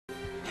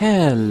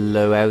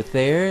Hello out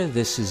there,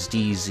 this is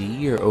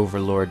DZ, your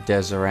Overlord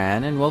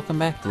Dezeran, and welcome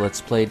back to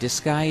Let's Play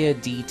Disgaea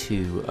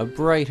D2, A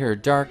Brighter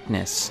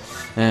Darkness.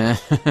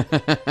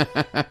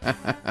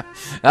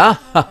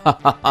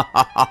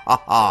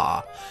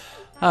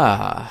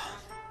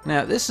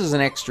 Now, this is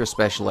an extra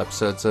special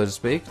episode, so to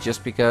speak,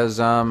 just because,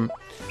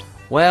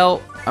 well,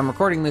 I'm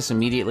recording this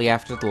immediately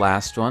after the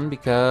last one,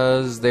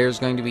 because there's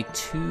going to be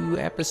 2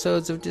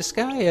 episodes of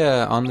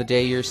Disgaea on the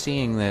day you're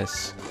seeing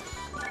this.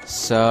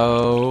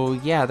 So,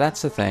 yeah,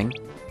 that's the thing.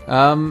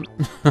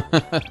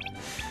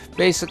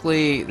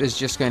 Basically, there's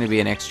just going to be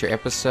an extra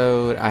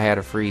episode. I had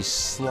a free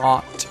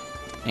slot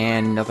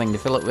and nothing to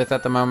fill it with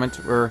at the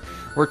moment. We're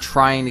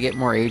trying to get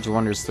more Age of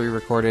Wonders 3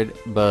 recorded,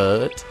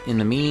 but in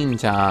the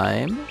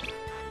meantime,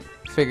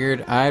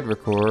 figured I'd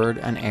record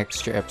an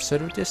extra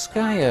episode of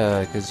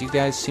Disgaea, because you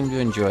guys seem to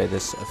enjoy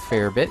this a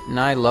fair bit, and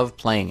I love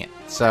playing it,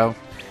 so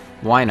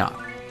why not?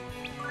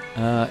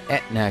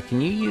 Etna,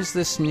 can you use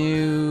this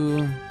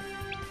new...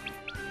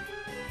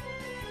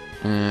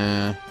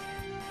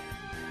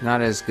 not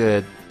as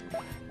good.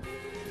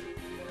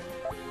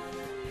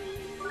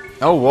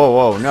 Oh, whoa,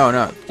 whoa,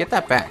 no, get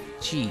that back.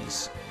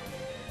 Jeez.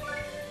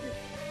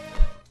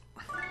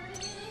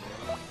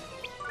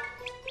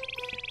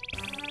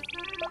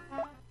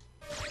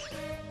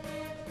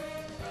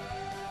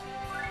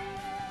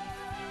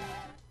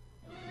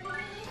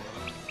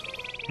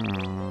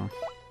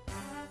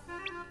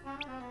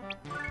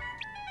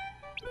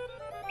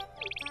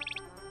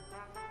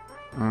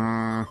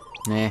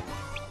 Nah.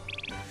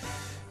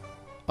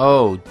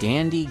 Oh,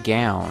 dandy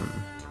gown.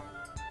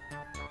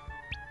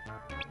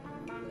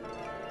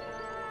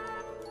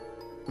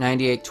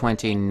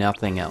 9820,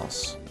 nothing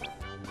else.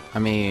 I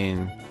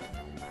mean,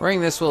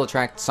 wearing this will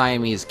attract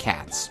Siamese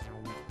cats.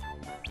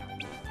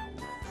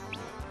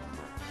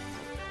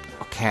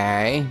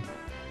 Okay.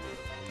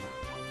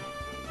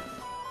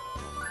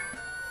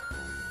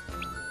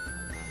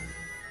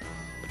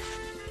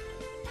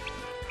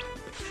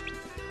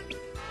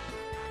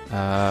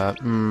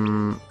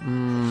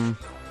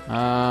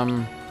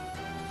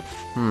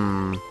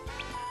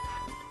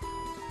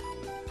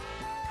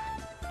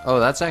 Oh,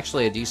 that's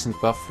actually a decent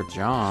buff for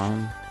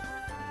John.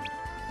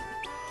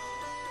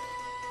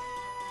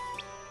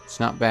 It's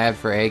not bad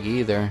for Egg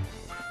either.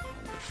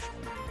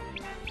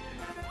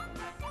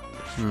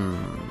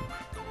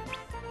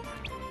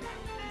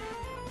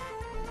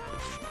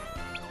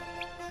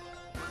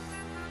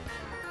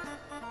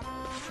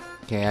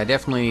 Okay, I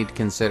definitely need to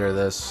consider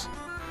this.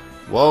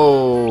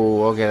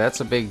 Whoa! Okay,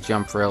 that's a big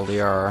jump for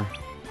LDR.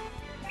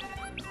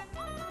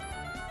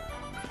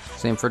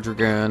 Same for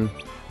Dragoon.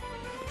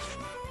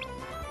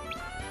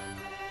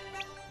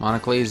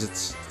 Monocles,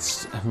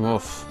 it's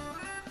woof.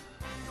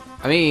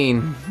 I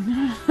mean,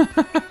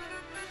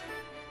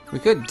 we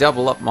could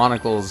double up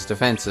Monocle's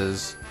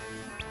defenses.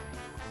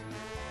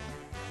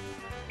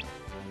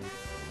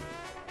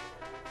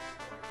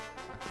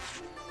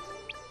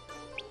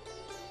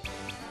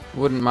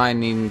 Wouldn't mind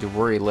needing to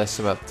worry less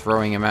about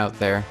throwing him out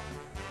there.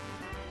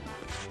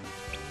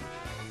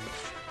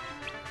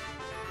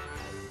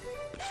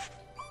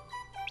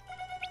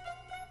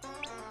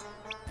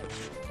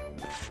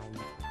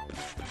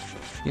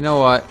 You know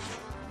what,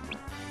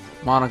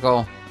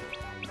 Monocle?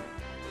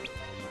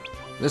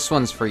 This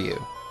one's for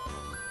you.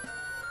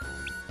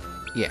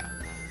 Yeah.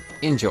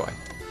 Enjoy.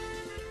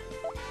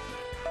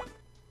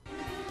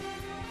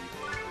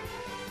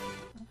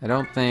 I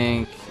don't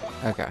think...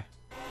 Okay.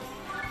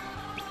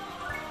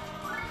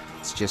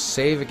 Let's just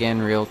save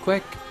again real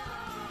quick.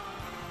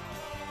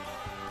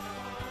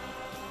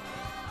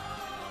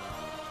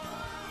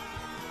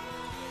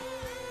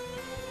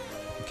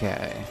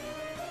 Okay.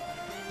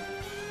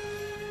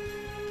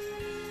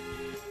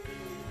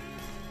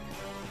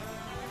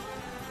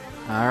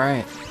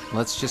 Alright,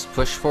 let's just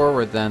push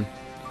forward then.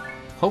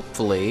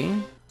 Hopefully,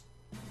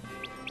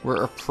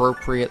 we're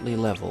appropriately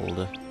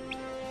leveled.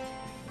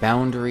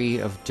 Boundary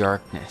of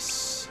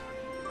Darkness.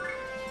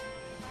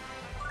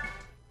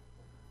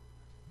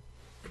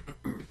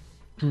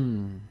 Hey,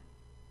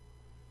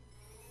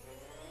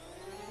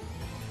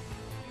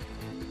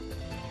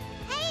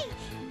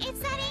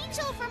 it's that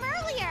angel from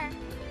earlier.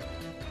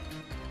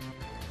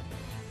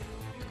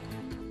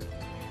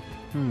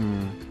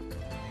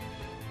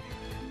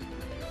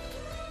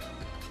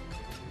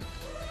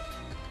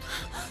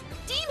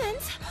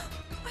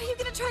 Are you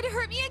gonna try to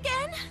hurt me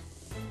again?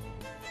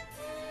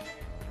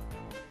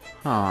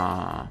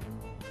 Huh.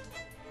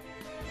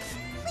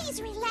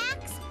 Please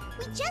relax.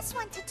 We just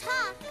want to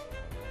talk.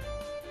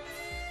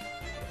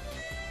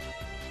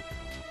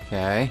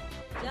 Okay.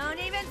 Don't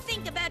even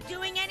think about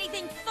doing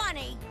anything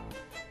funny.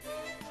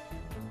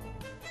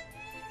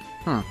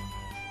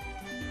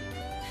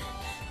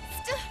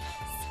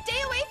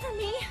 Stay away from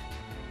me.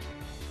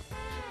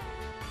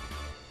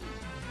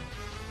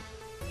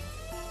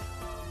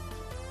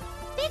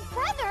 Big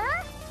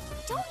brother,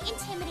 don't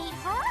intimidate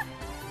her.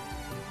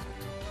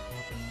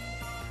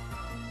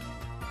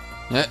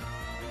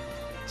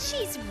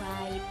 She's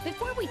right.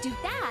 Before we do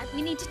that,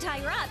 we need to tie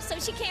her up so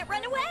she can't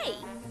run away.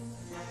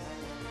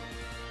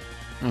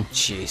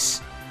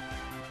 Jeez.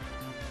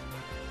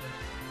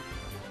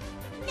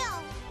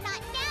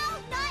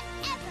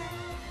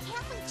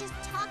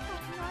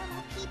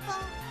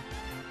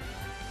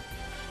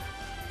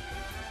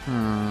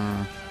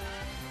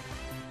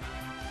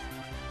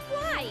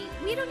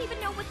 We don't even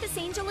know what this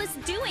angel is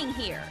doing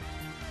here.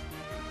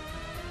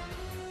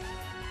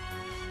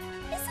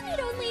 Isn't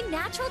it only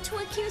natural to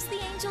accuse the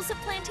angels of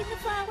planting the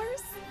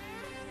flowers?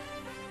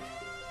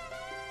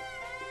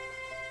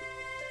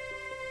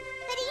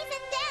 But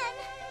even then,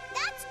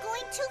 that's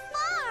going too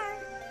far.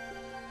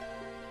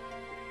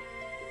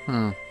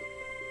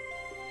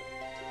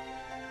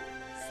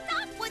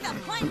 Stop with the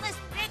pointless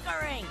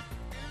bickering!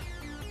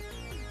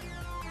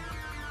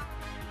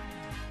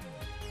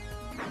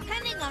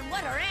 Depending on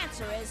what her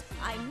answer is,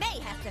 I may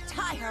have to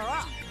tie her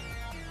up.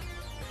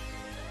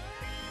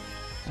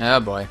 Oh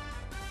boy.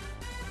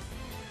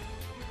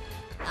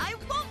 I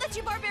won't let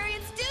you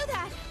barbarians do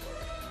that!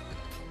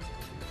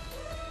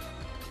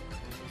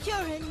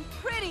 Curin,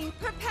 Pretty,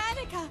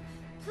 Perpanica,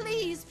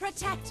 please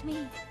protect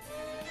me.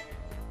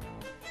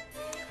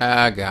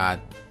 Ah,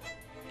 God.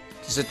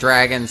 Is it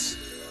dragons?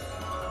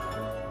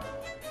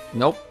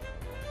 Nope.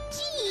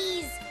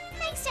 Jeez!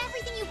 Thanks to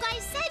everything you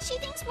guys said, she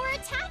thinks we're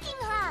attacking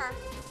her!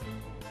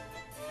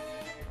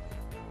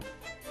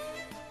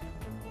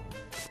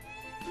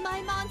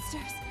 My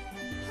monsters,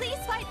 please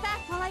fight back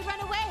while I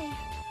run away.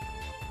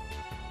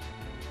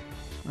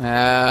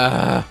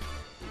 Ugh!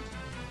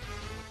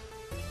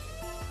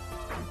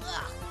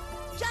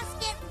 Just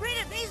get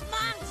rid of these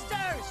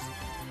monsters!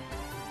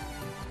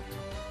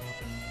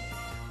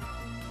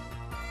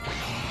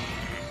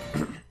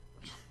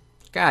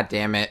 God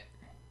damn it.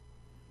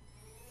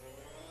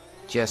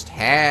 Just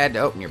had to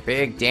open your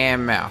big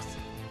damn mouth.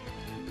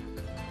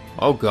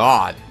 Oh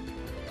God.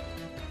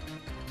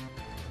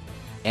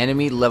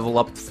 Enemy level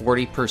up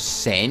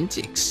 40%?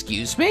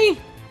 Excuse me?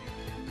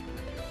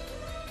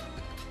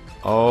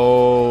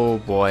 Oh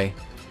boy.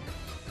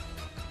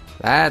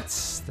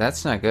 That's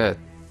not good.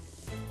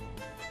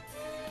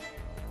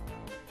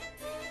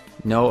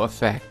 No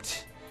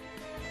effect.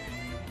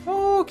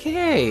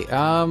 Okay,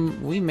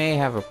 we may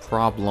have a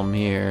problem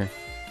here.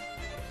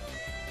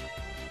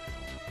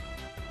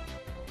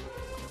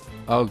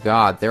 Oh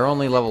God, they're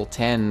only level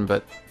 10,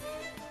 but...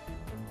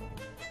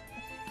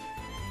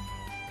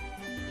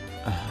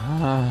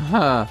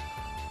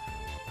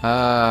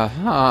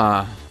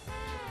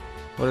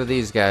 What are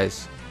these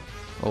guys?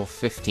 Oh,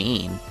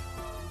 15.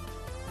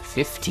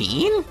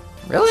 15?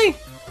 Really?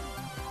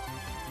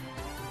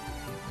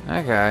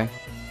 Okay.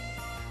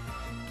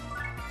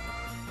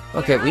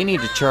 Okay, we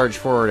need to charge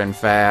forward and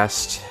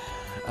fast.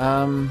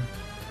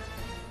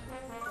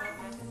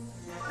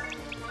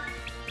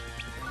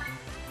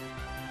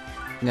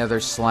 Nether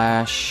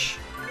Slash.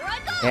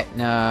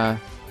 Etna.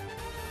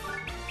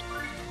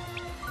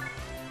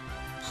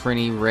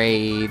 Pretty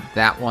Raid.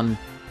 That one.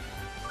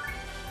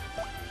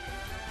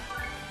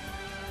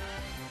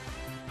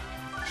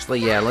 Actually,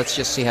 yeah, let's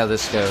just see how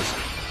this goes.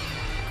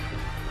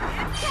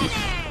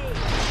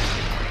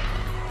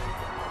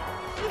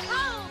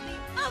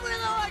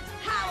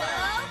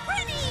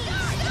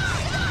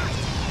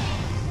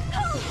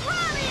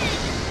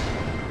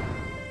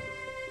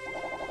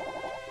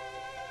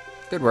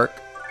 Good work.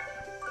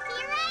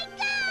 Here I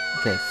go!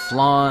 Okay,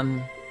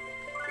 Flan.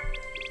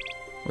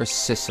 Where's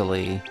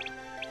Sicily?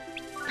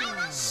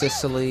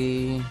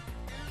 Sicily.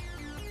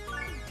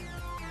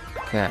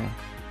 Okay.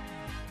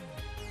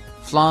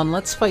 Flan,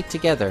 let's fight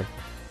together.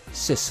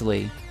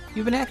 Sicily,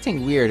 you've been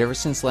acting weird ever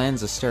since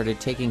Lanza started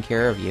taking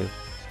care of you.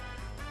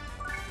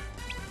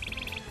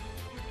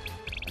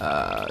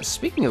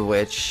 Speaking of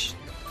which,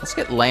 let's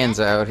get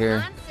Lanza out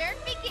here. Concert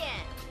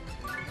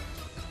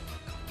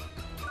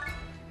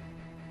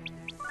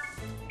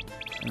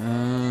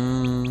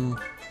begin.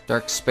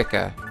 Dark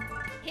Spica.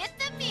 Hit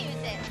the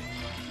music.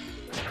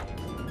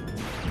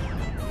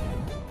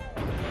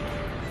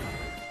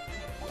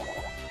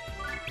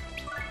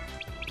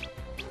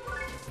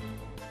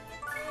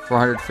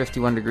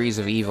 451 degrees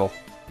of evil.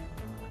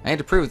 I had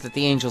to prove that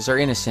the angels are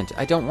innocent.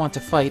 I don't want to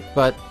fight,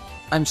 but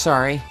I'm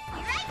sorry.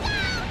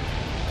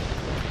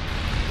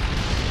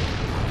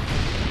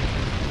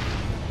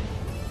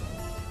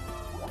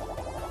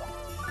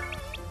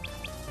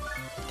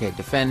 Okay,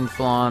 defend,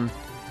 Flan.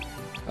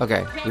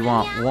 Okay, we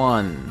want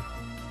 1.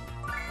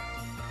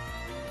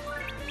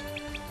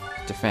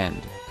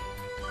 Defend.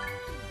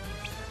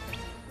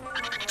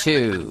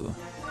 2.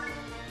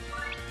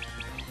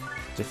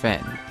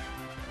 Defend.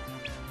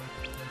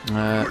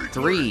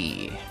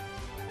 3.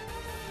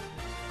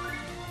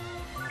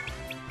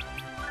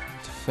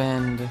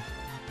 Defend.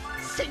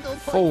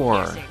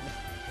 4.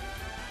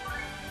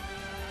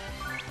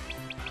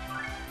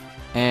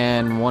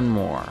 And 1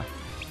 more.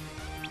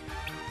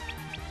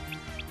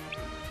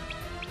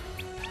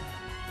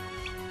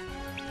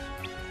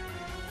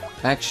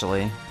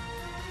 Actually...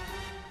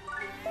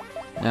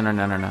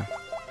 No.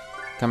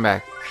 Come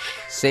back.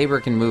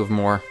 Saber can move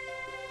more.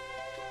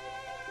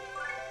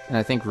 And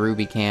I think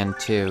Ruby can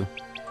too.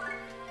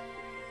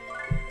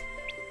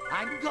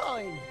 I'm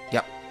going.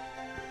 Yep.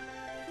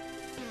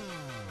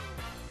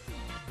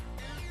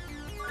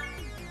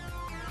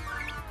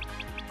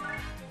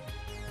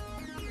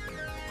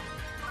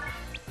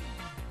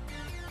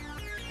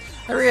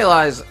 I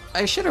realize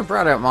I should have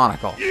brought out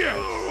Monocle.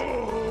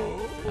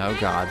 Oh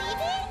God.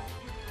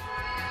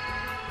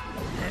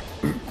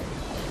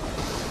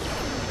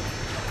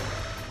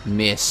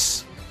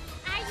 Miss.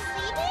 Are you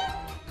leaving?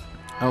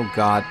 Oh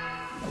god.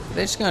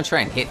 They're just gonna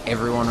try and hit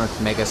everyone with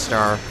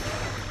Megastar.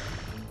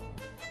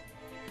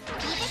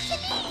 Leave it to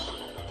me.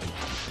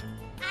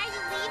 Are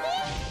you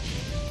leaving?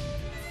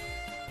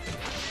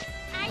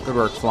 Are you Good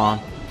work, leaving? Flan.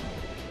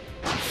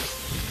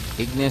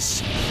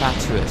 Ignis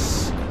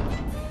Fatuus.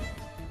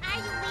 Are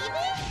you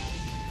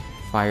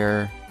leaving?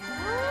 Fire. Ooh,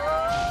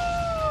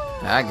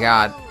 Ah,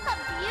 god. a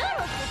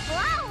beautiful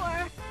flower.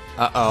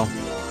 Uh-oh.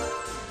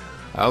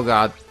 Oh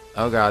god.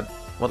 Oh god.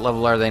 What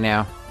level are they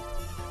now?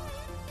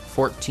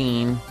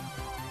 14.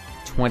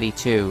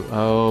 22.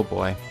 Oh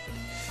boy.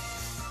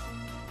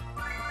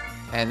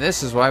 And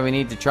this is why we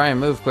need to try and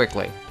move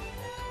quickly.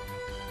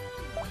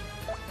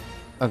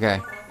 Okay.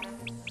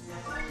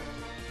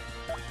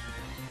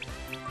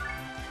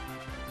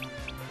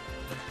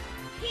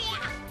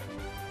 Yeah.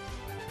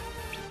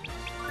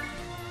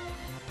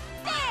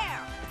 There.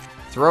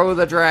 Throw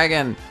the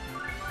dragon!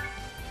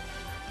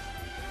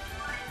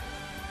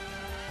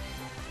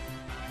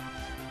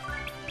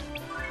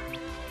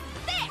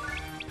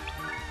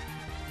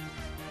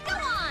 Go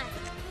on.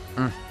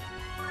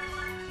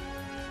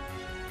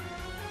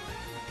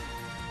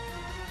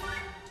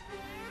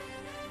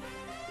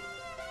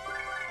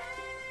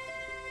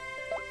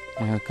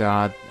 Oh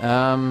god.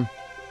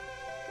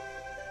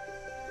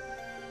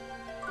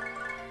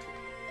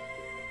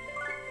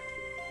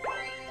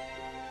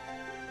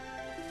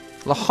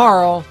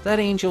 Laharl, that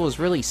angel is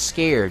really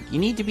scared. You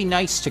need to be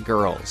nice to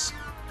girls.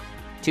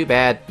 Too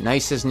bad.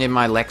 Nice isn't in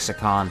my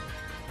lexicon.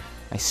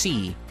 I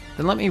see.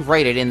 Then let me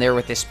write it in there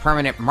with this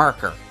permanent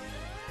marker.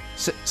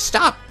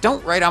 Stop!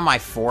 Don't write on my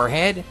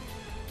forehead!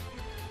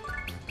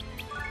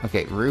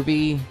 Okay,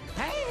 Ruby,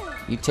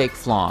 you take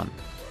Flan.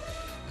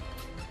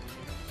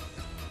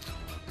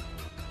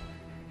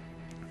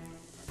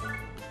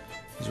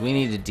 Because we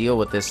need to deal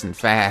with this and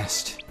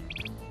fast.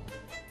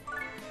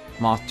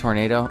 Moth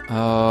Tornado?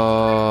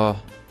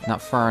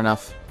 Not far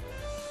enough.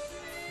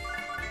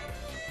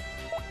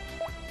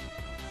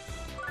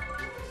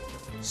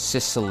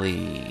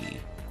 Sicily.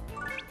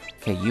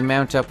 Okay, you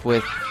mount up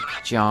with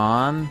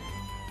John.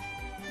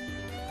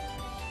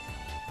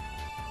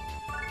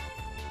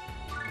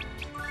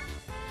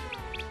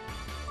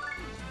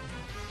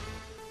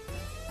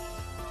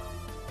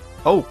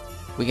 Oh,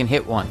 we can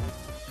hit one.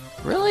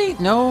 Really?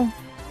 No,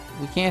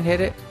 we can't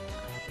hit it.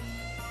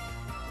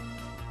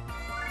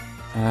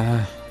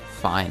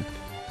 Fine.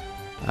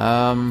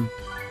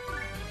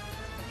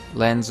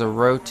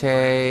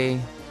 Lanzarote.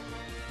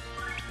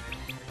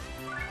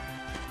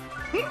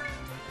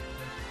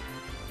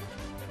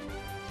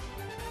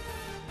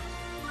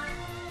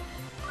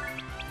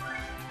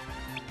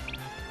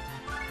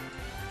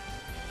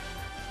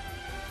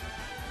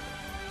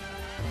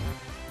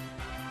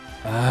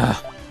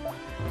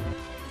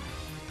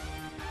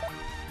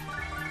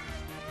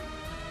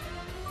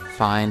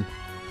 Fine.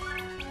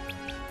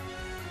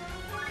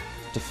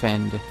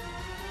 Defend.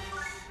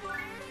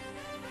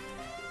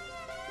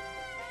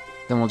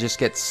 Then we'll just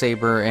get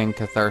Saber and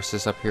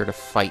Catharsis up here to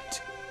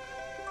fight.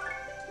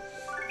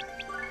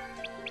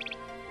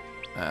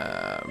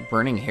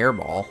 Burning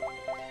Hairball.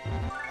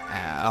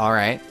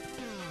 Alright.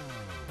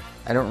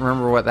 I don't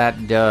remember what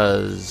that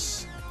does.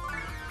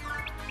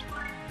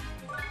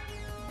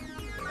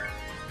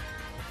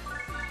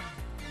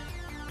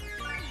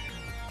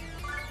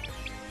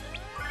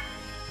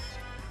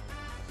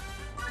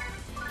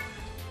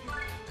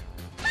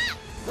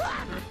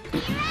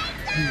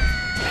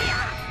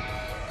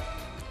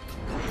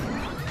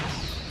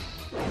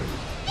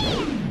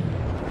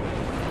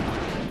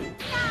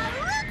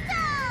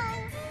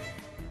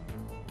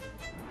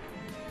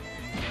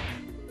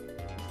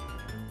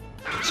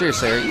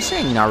 Seriously, are you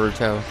saying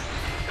Naruto?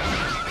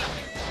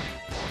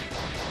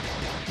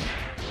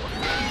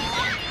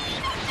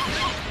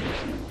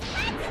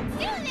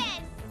 Do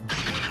this.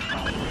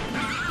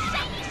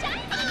 Shiny,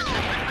 shiny.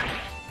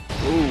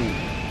 Ooh.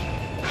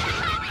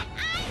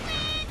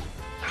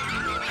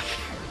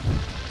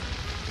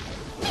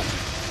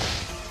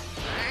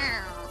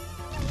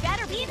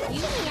 Better be the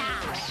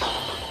meow.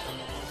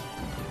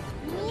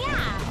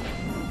 Meow.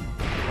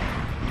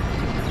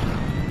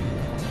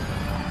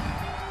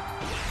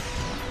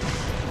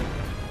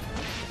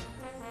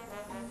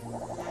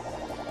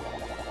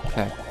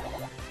 Okay.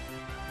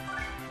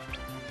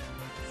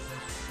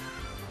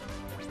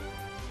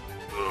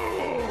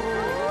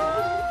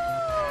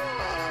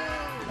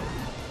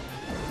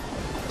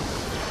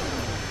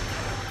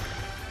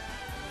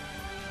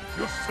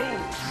 Your soul.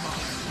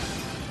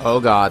 Oh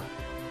god.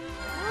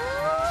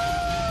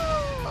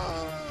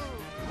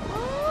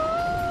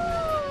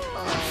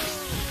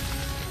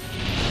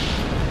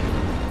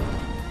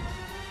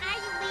 Are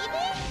you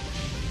leaving?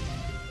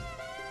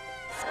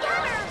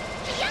 Scatter!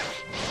 Yeah!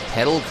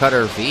 Petal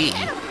Cutter V. You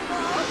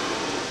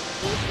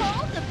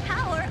hold the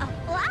power of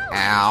flowers.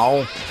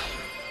 Ow.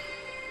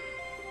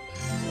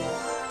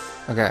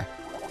 Okay.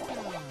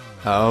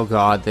 Oh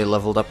god, they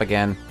leveled up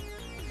again.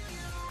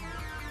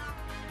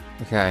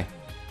 Okay.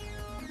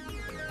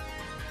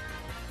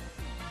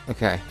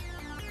 Okay.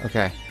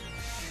 Okay.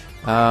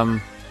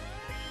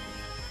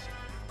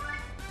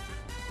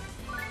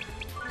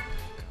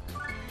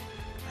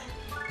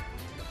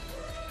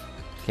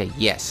 Okay,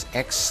 yes.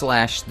 X/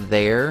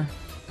 there.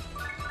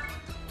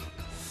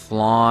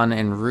 Flawn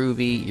and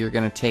Ruby, you're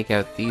gonna take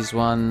out these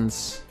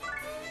ones.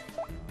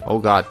 Oh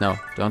god, no.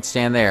 Don't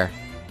stand there.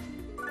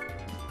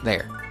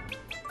 There.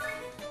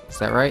 Is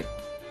that right?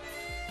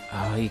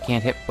 Oh, you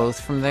can't hit both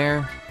from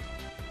there?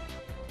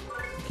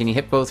 Can you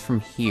hit both from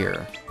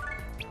here?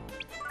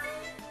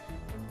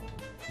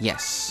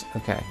 Yes.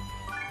 Okay.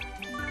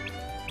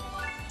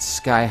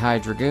 Sky High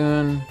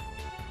Dragoon.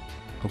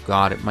 Oh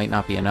god, it might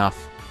not be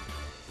enough.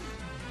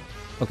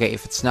 Okay,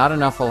 if it's not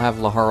enough, I'll have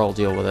Laharl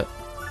deal with it.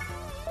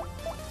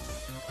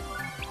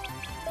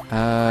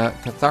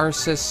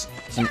 Catharsis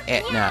and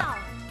Etna.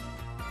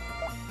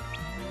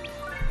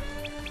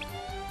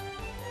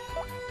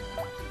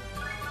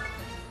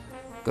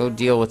 Go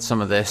deal with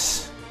some of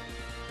this.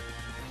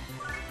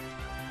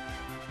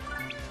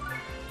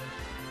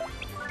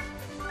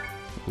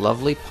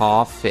 Lovely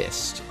Paw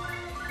Fist.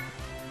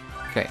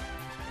 Okay.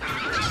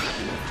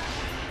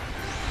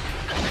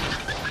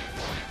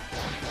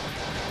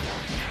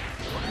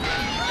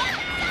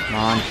 Come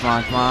on, come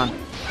on, come on.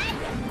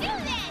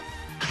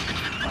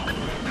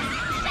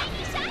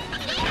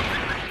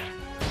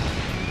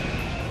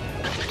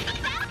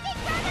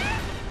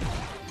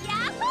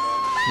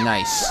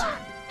 Nice.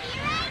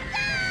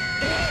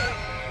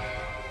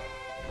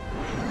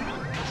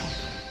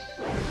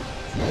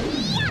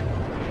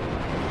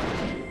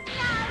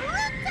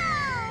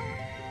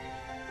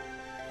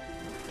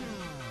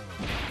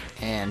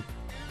 And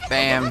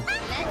bam.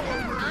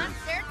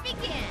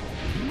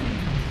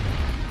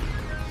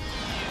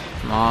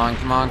 Come on,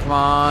 come on, come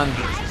on.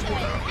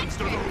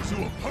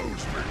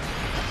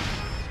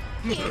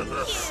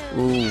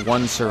 Ooh,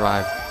 one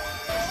survived.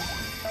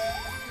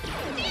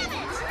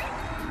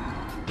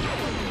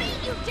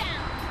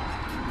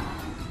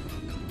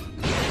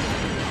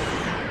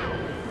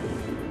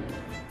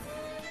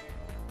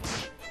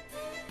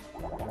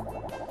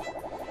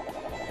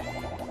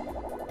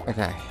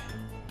 Okay.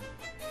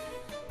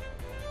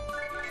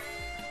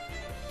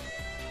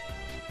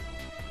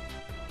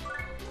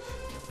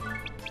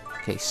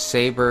 Okay,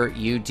 Saber,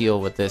 you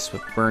deal with this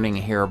with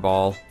Burning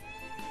Hairball.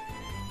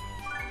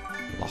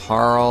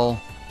 Laharl.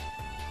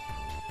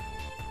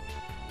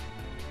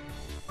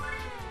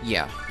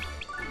 Yeah.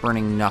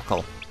 Burning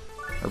Knuckle.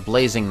 Or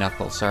Blazing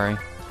Knuckle, sorry.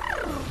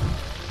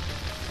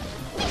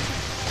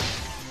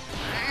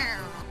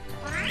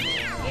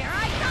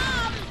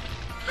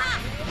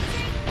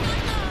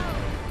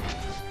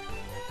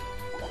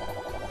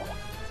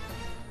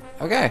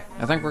 Okay,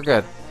 I think we're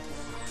good.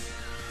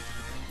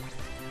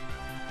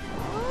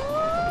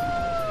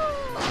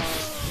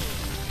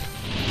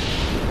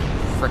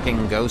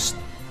 Frickin' ghost.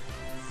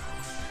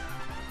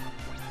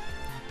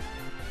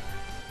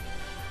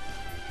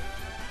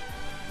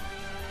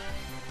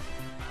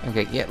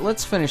 Okay, yeah,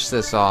 let's finish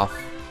this off.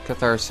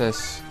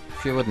 Catharsis,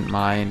 if you wouldn't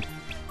mind.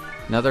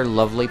 Another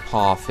lovely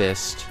Paw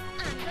Fist.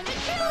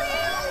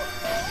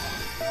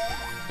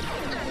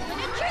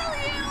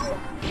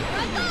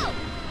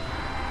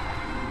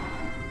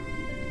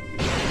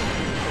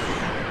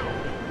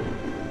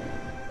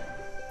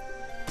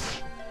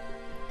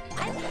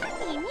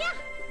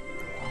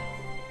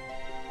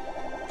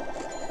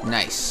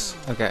 Nice.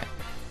 Okay.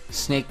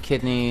 Snake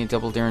Kidney,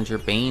 Double Derringer,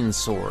 Bane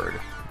Sword.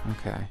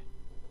 Okay.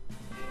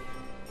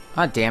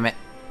 Ah, damn it.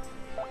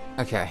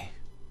 Okay.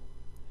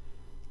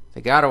 They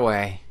got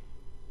away.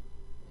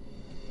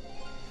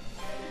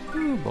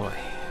 Oh, boy.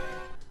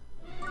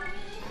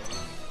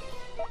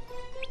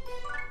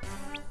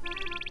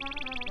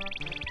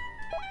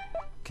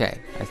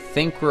 Okay. I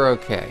think we're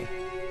okay.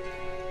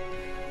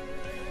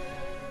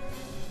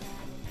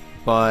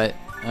 But,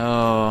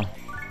 oh...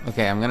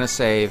 Okay, I'm gonna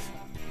save.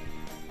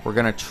 We're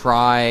gonna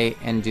try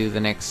and do the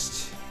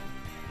next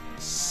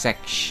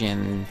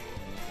section.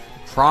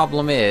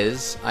 Problem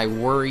is, I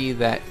worry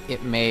that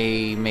it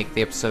may make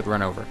the episode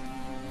run over.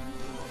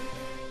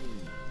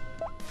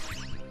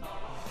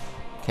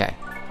 Okay.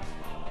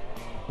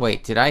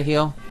 Wait, did I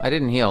heal? I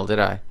didn't heal, did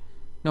I?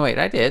 No, wait,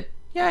 I did.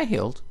 Yeah, I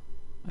healed.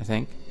 I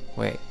think.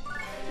 Wait.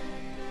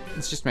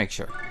 Let's just make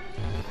sure.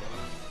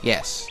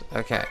 Yes,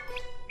 okay.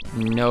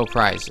 No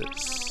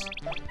prizes.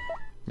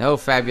 No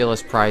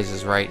fabulous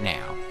prizes right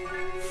now.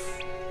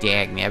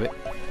 Dagnabbit.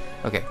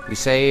 Okay, we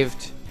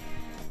saved.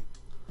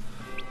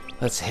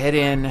 Let's head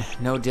in.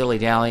 No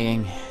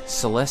dilly-dallying.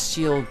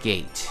 Celestial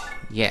Gate.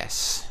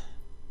 Yes.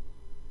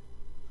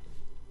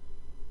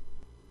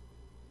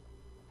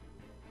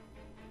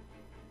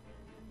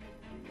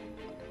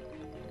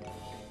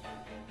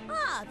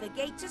 Ah, the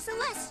gate to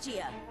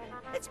Celestia.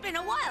 It's been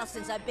a while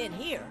since I've been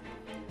here.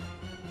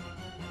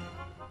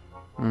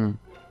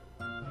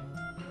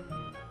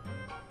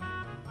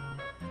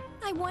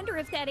 I wonder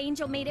if that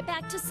angel made it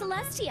back to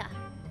Celestia.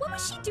 What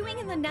was she doing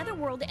in the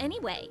Netherworld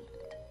anyway?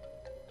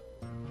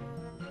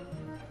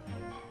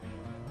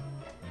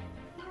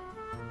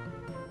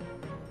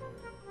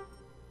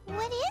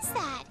 What is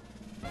that?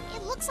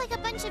 It looks like a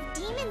bunch of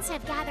demons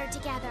have gathered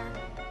together.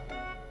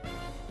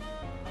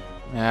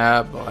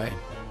 Ah, boy.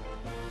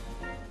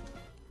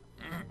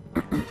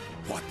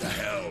 What the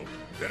hell?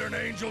 Did an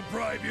angel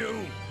bribe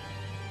you?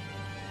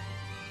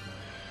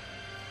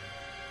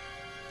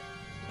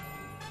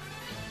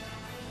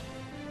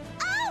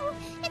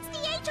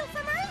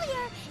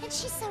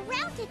 She's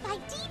surrounded by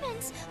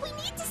demons. We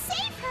need to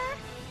save her.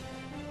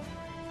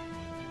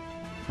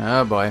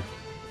 Oh boy.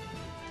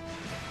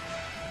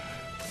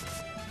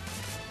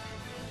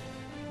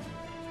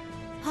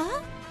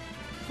 Huh?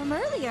 From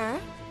earlier?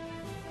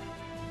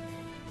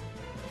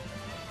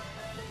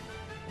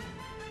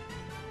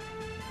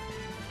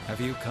 Have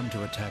you come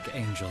to attack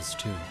angels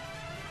too?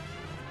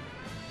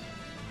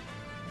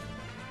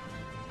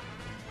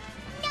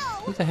 No!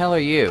 Who the hell are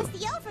you? As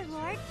the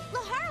Overlord,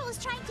 Laharl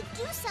is trying to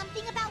do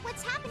something about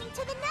what's happening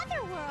to the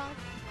Netherworld.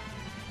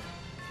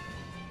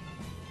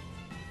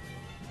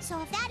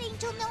 So if that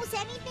angel knows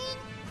anything,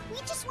 we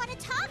just want to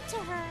talk to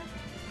her.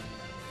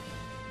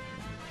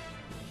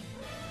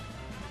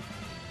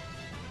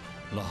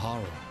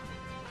 Laharl.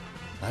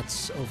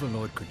 That's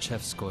Overlord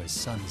Krichevskoy's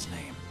son's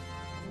name.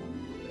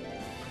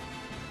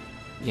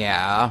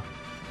 Yeah.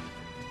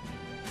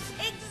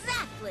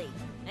 Exactly!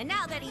 And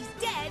now that he's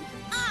dead,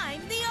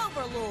 I'm the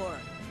Overlord!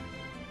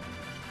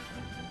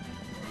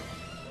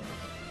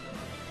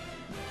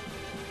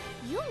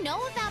 You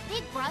know about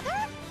Big Brother?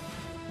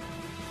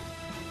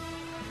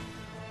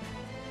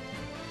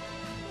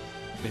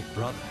 Big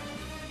brother,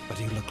 but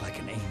you look like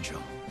an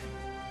angel.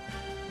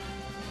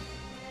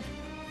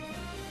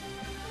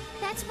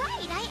 That's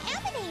right, I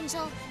am an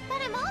angel,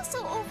 but I'm also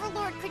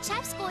Overlord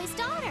Krichevskoy's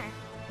daughter.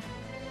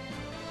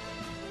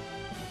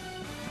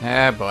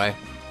 Ah, boy.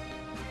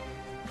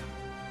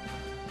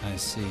 I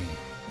see.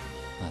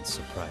 That's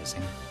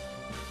surprising.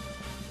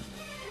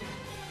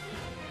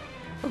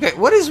 Okay,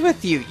 what is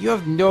with you? You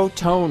have no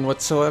tone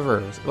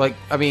whatsoever. Like,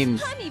 I mean...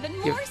 I'm even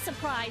more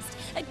surprised.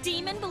 A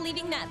demon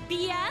believing that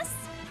BS?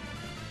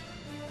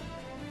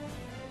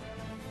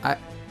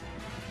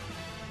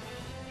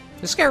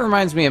 This guy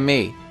reminds me of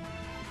me.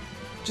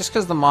 Just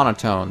because the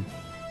monotone.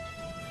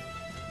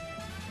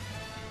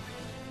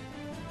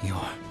 You're...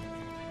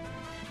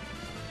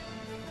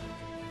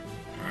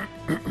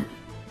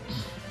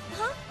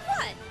 Huh?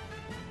 What?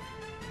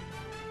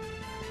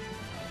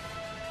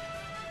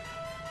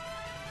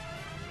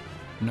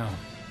 No.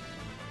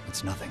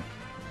 It's nothing.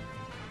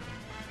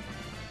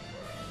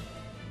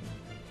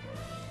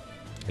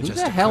 It Who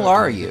just the hell occurred to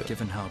are me you? that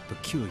given how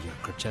peculiar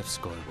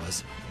Krichevskoy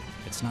was,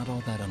 it's not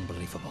all that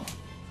unbelievable.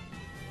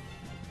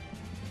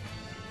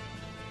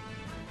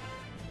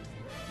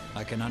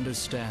 I can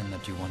understand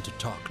that you want to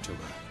talk to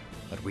her,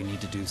 but we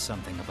need to do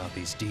something about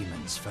these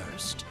demons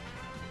first.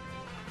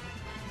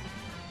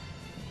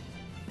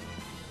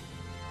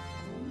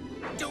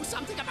 Do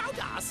something about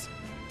us!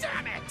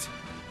 Damn it!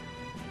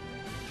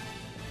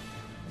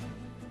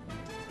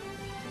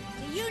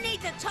 Do you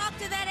need to talk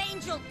to that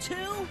angel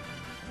too?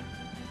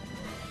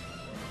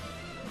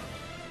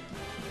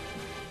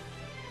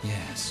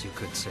 Yes, you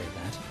could say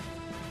that.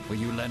 Will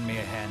you lend me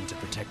a hand to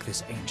protect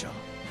this angel?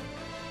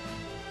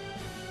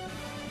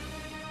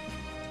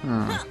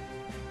 Huh.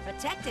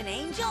 Protect an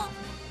angel?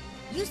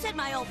 You said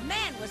my old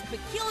man was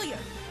peculiar,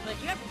 but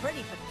you're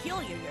pretty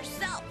peculiar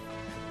yourself.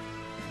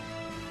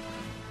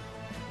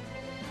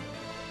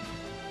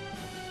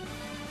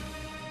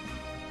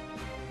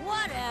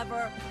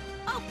 Whatever.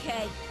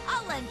 Okay,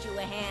 I'll lend you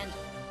a hand.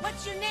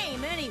 What's your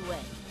name, anyway?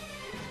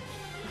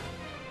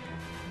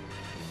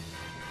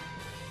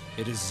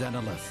 It is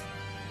Xenolith.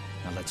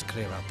 Now let's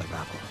clear out the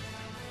rabble.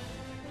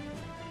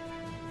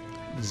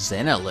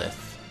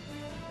 Xenolith.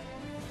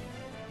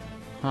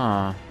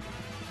 Huh.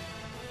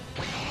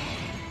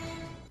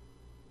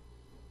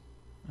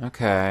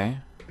 Okay.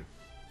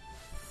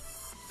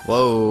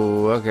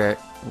 Whoa, okay.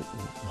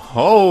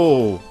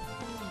 Oh!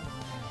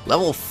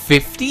 Level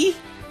 50?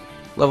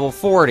 Level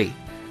 40.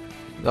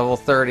 Level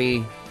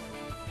 30.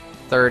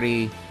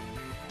 30.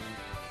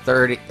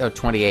 30. Oh,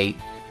 28.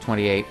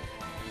 28.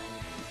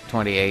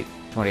 28.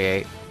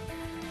 28.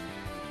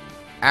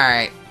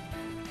 Alright.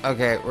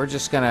 Okay, we're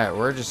just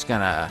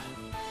gonna...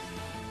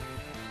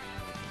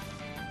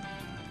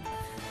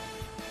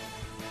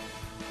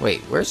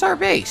 Wait, where's our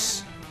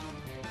base?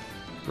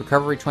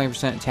 Recovery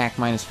 20%, attack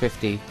minus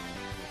 50.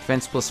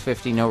 Defense plus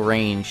 50, no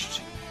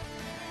ranged.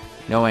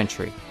 No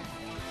entry.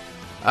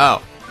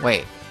 Oh,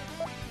 wait.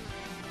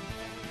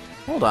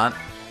 Hold on.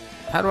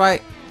 How do I...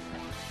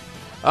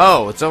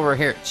 Oh, it's over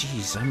here.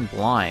 Jeez, I'm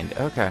blind.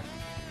 Okay.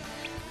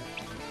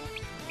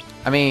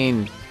 I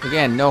mean,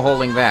 again, no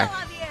holding back.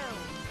 All of you.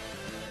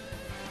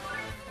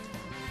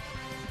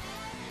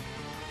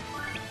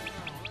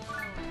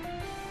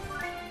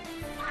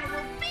 I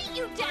will beat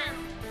you down!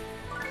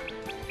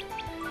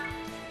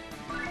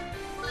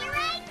 Here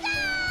I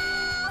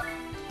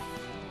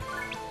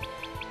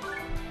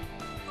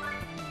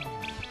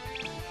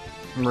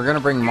go! We're gonna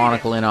bring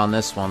Monocle in on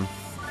this one.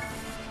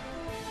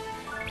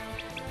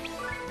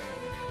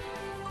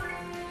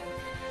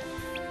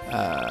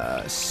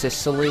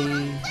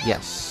 Sicily?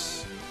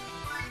 Yes.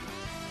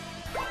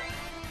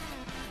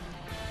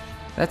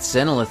 That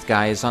Xenolith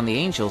guy is on the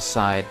angel's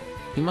side.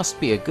 He must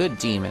be a good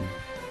demon.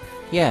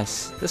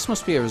 Yes, this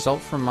must be a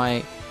result from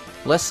my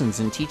lessons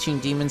in teaching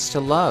demons to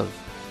love.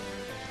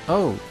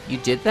 Oh, you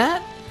did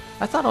that?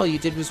 I thought all you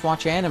did was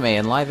watch anime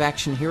and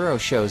live-action hero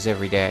shows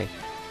every day.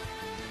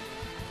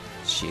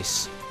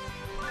 Jeez.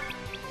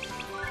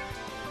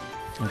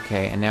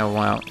 Okay, and now we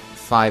want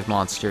 5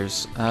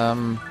 monsters.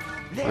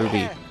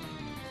 Ruby.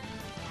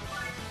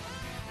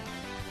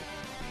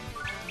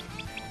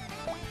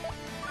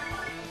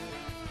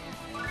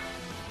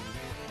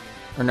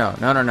 Or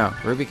no.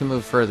 Ruby can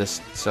move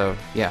furthest, so,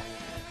 yeah.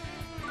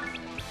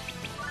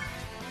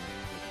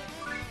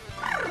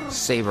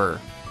 Saber.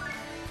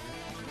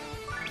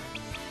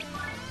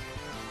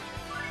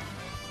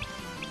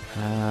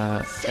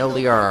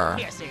 LDR.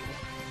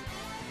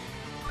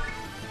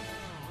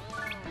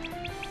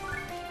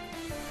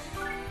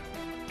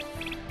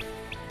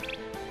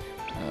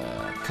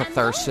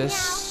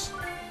 Catharsis.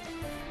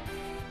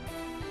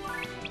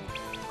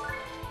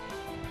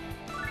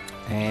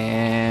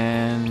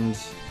 And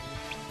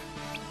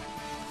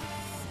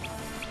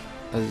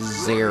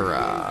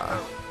Azera.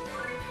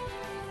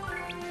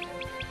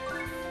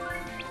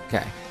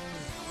 Okay.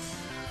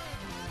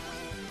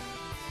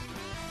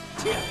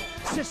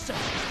 This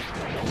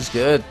is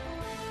good.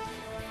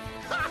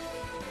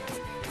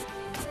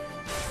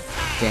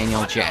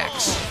 Daniel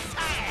Jax.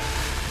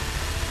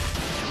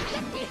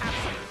 Let me have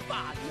some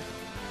fun.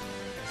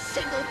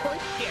 Single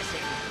point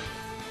piercing.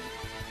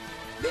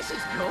 This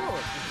is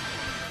good.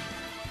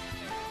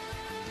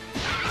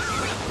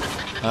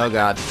 Oh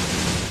god.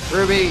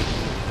 Ruby!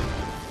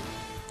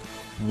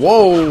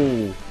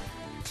 Whoa!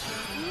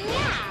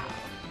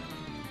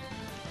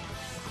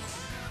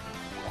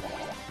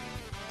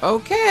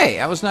 Okay,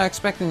 I was not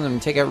expecting them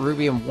to take out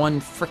Ruby in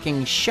one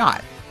freaking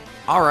shot.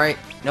 Alright,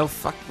 no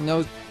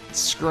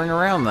screwing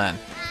around then.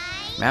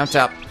 Mount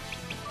up.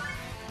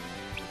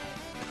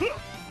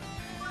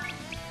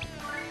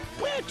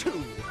 Where to?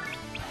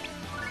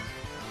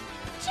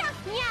 Jump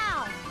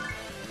meow!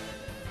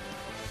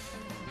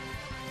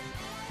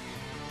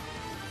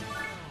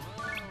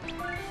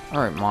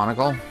 Alright,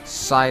 Monocle.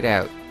 Side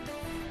out.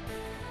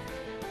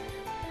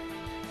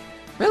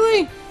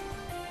 Really?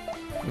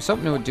 I was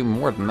hoping it would do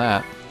more than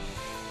that.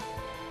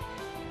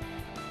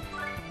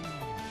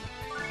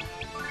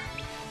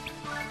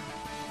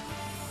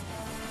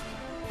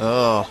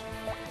 Ugh.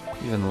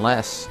 Even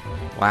less.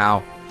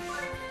 Wow.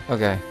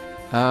 Okay.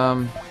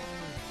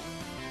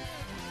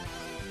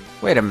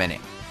 Wait a minute.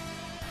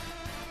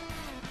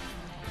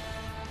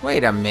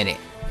 Wait a minute.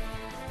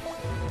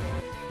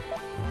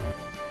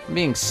 I'm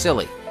being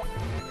silly.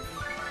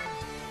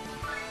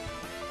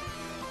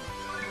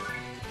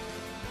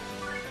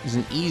 There's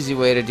an easy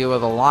way to deal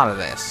with a lot of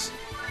this.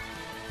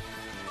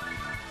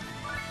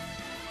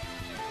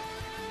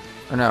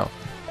 Or no.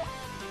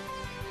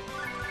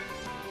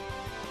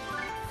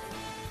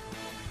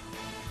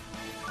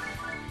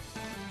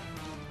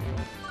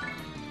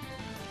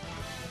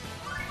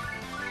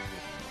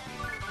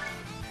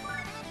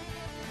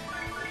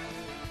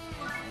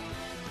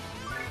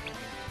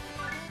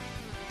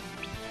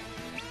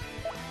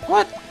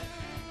 What?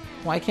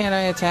 Why can't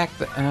I attack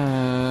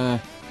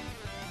the...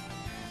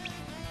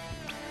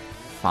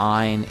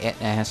 Fine,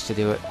 Etna has to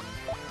do it.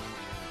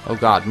 Oh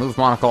god, move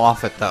Monocle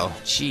off it though.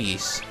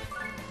 Jeez.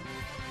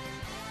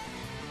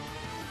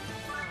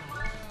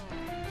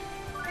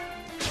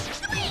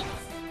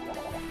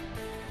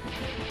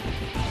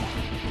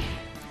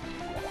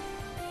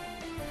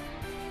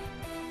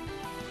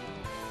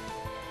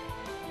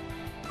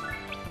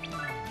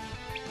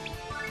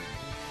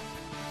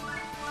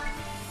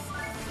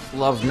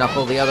 Love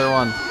Knuckle, the other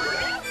one.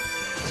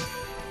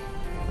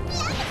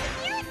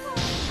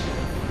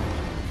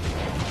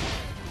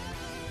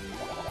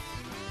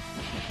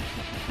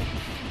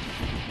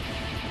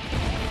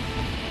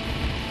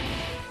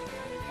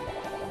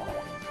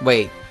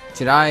 Wait,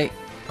 did I...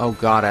 Oh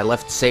god, I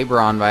left Saber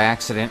on by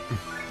accident.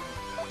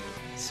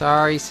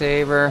 Sorry,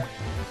 Saber.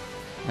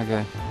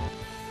 Okay.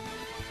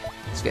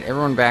 Let's get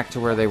everyone back to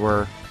where they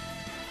were.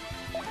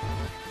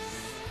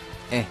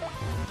 Okay.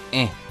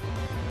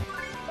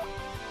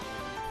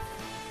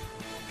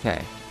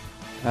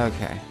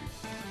 Okay.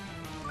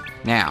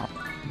 Now,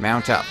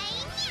 mount up.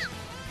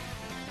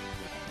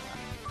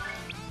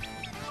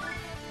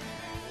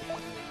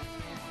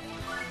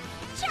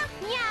 Jump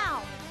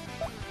meow!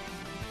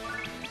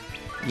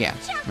 Yeah,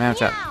 Jump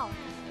mount up. meow!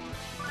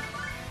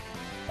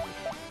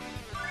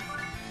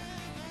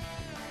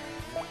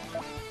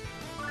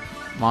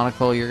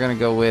 Monocle, you're gonna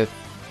go with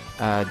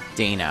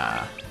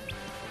Dana.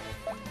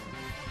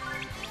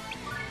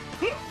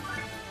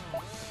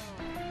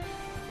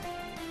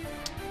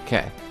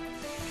 Okay.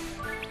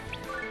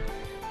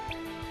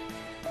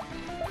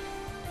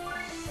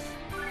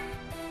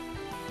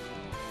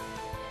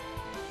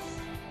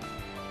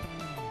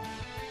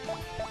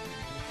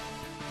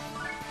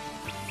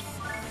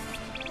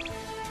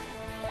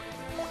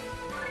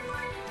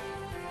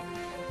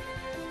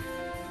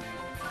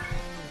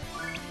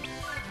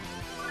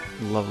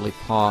 Lovely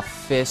Paw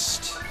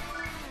Fist.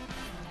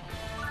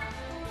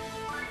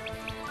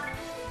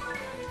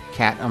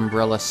 Cat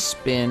Umbrella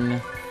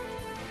Spin.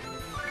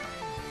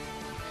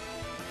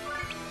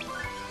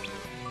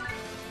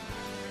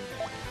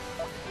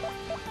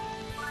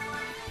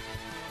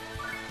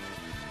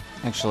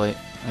 Actually,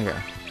 okay.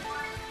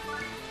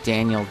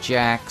 Daniel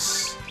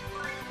Jax.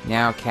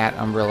 Now Cat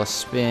Umbrella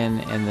Spin,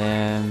 and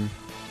then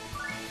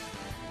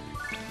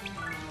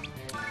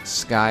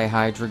Sky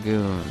High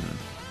Dragoon.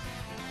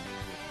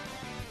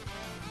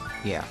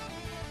 Yeah.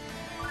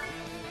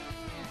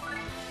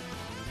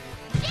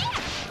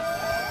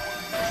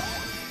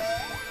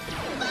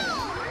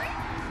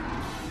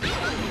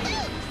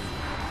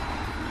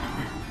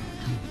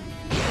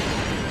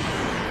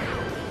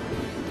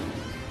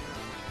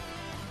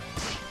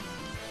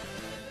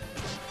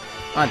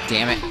 Oh,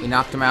 damn it. We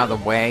knocked him out of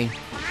the way.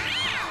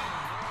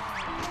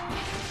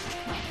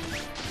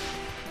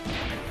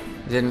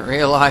 Didn't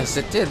realize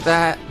it did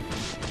that.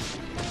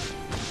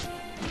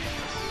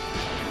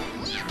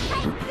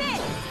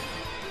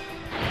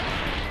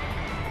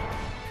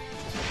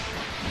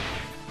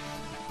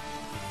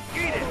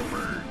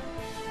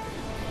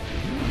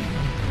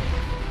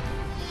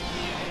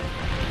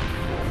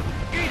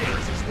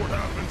 This is what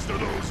happens to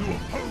those who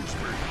oppose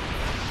me.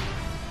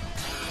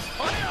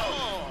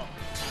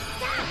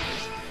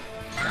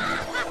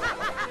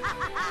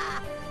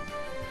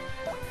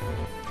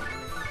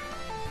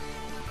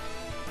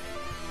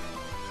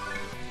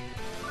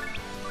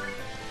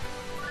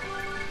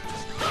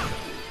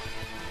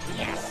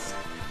 Yes.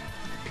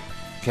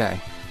 Okay.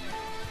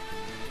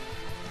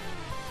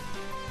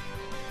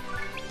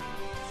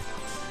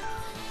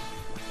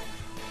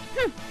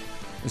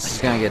 This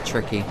is gonna get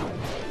tricky.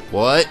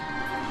 What?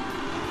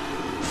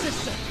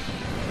 Sister.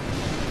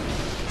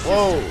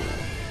 Whoa!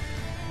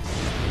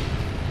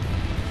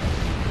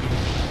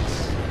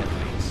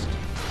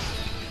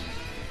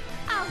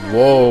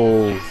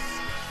 Whoa!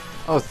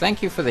 Oh,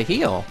 thank you for the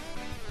heal.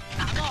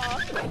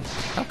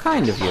 How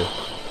kind of you.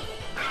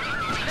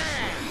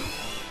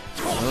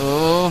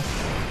 Oh.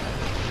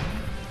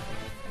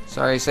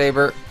 Sorry,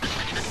 Saber.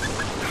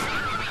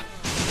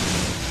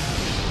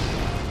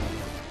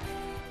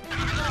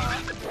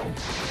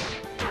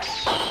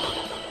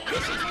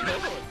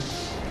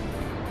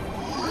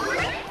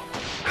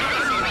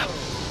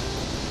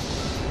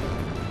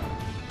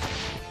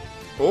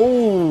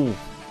 Oh!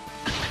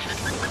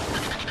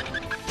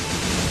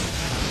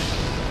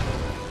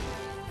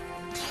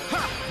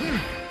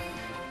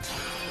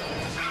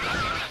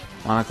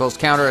 Monocle's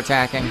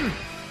counterattacking.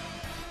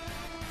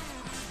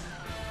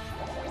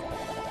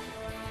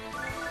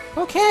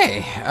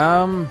 Okay,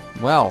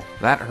 well,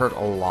 that hurt a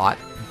lot.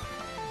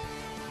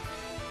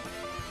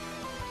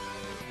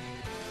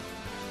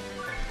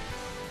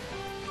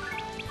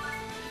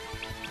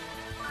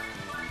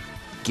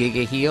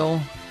 Giga heal.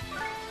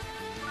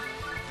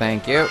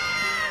 Thank you.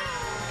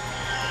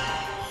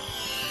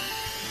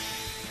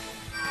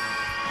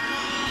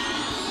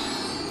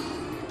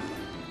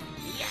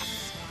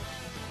 Yes.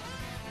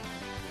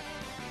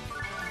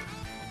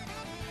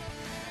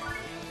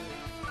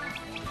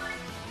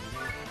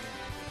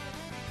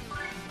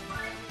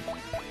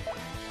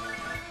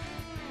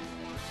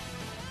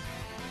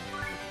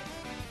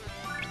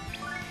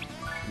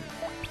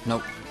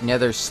 Nope.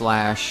 Nether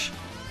slash.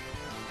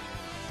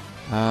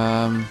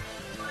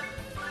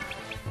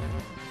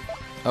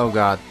 Oh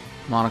god.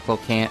 Monocle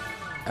can't.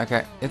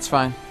 Okay, it's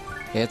fine.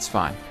 It's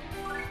fine.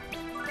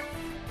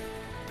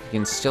 You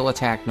can still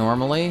attack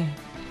normally.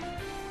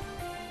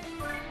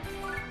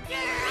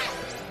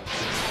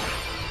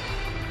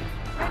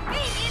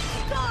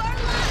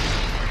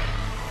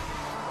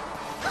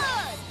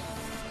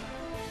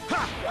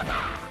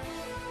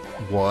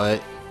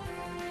 What?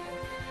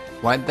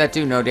 Why did that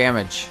do no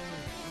damage?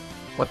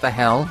 What the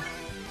hell?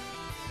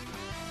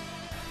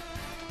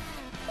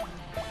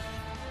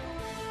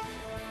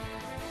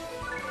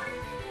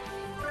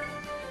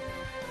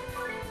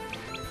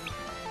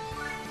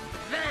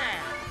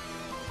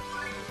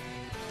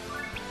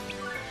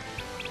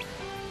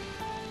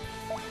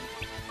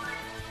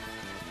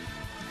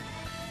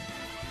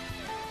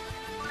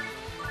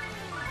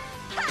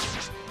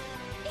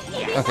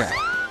 Okay.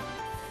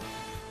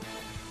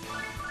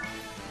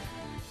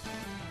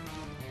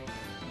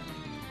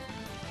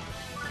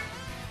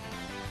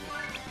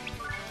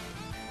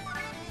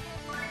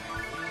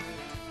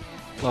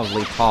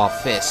 Lovely paw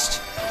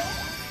fist.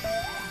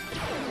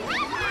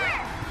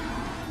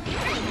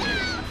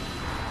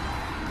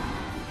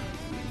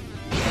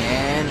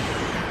 And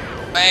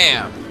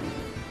bam!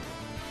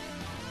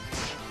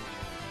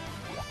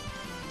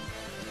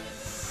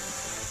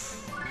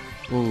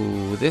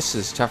 Ooh, this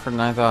is tougher than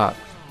I thought.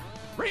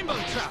 Rainbow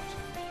trout.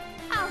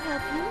 I'll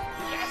help you.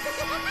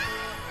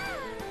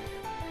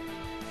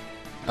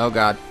 Oh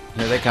god,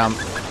 here they come.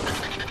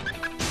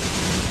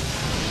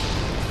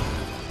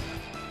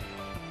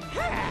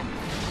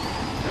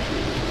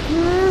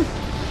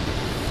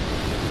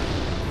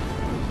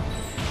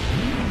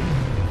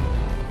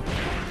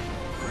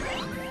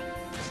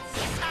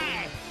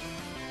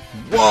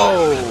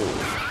 Whoa!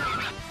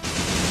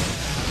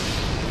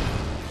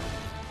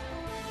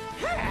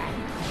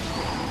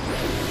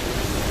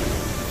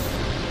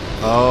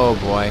 Oh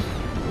boy.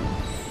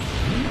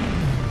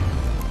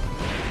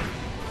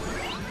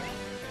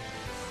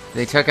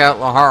 They took out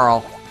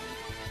Laharl.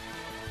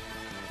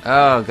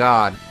 Oh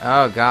god.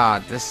 Oh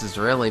god. This is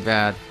really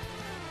bad.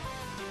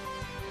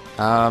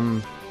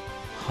 Hum.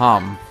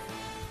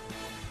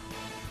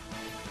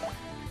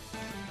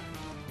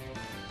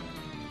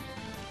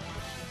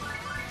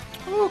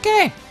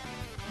 Okay.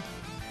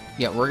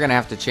 Yeah, we're gonna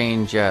have to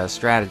change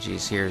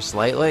strategies here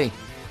slightly.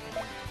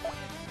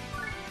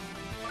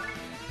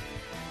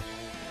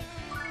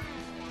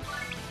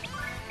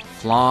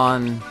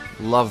 Flan,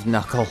 Love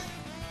Knuckle.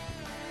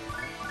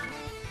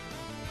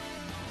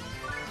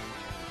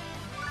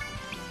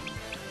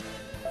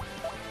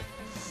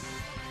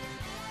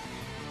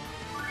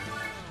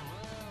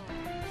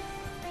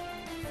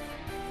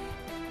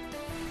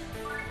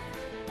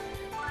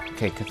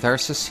 Okay,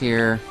 Catharsis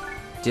here.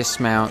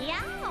 Dismount. Yow.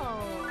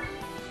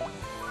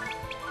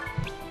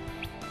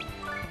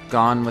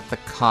 Gone with the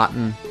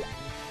cotton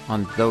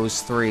on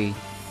those three.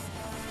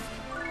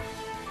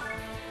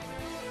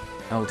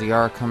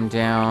 LDR come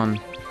down.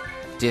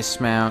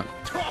 Dismount.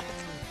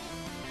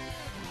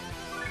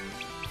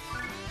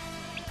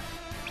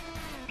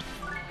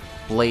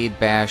 Blade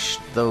bash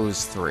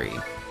those three.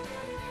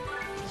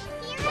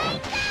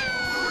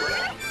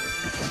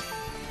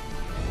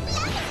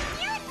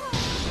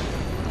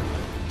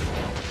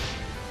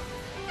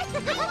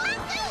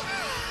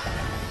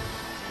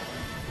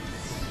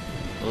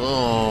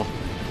 Oh.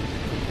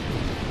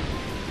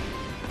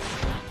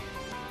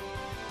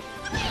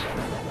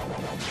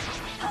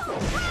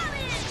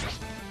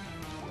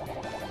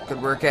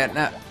 Good work,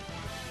 Atna.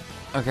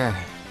 Okay.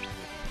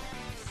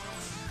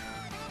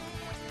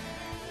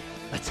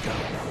 Let's go.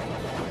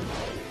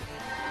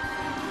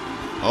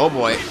 Oh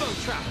boy. Rainbow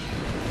trap.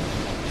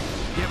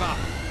 Give up.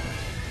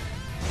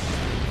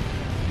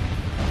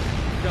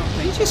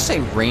 Did you just say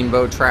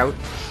rainbow trout?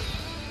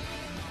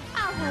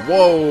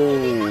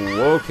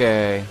 Whoa,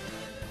 okay.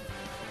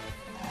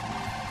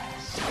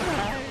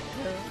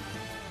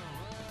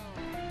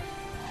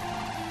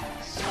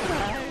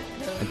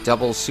 A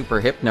double super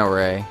hypno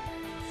ray.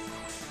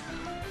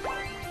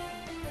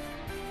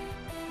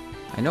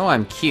 I know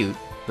I'm cute,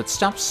 but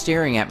stop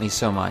staring at me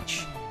so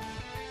much.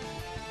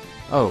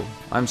 Oh,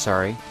 I'm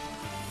sorry.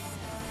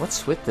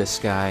 What's with this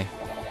guy?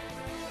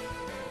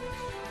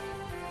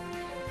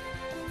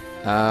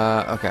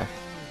 Okay.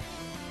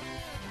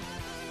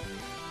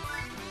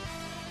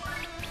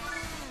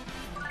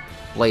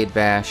 Blade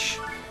bash.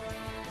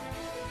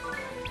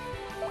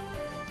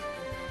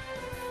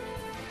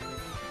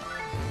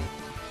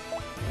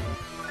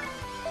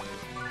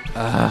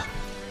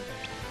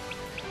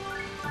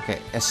 Okay,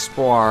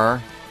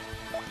 Espoir.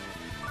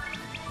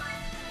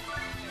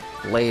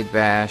 Blade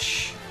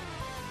bash.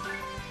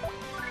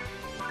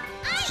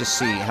 Let's just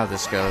see how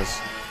this goes.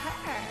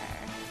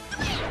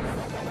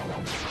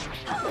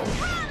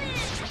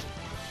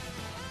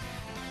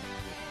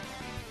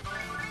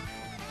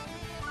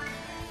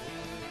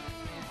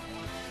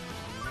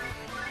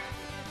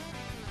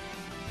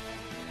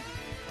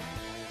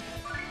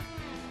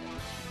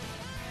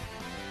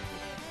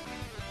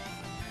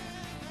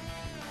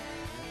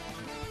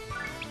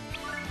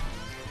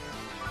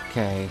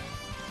 Okay.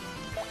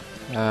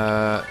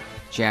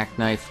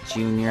 Jackknife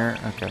Jr.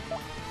 Okay.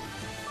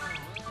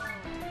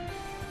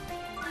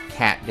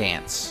 Cat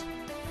dance.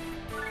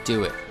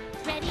 Do it.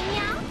 Ready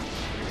now?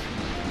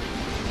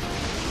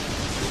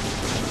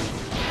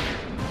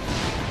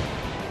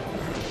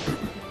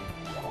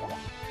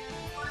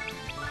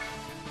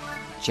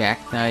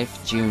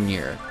 Jackknife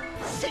Jr.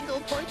 Single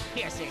point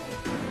piercing.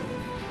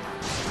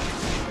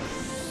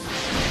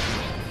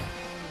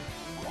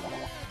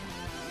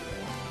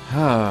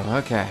 Oh,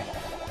 okay.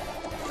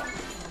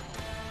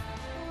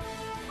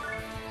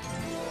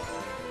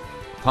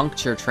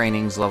 Puncture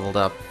training's leveled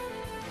up.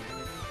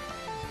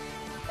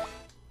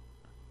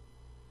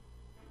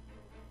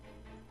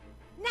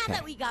 Now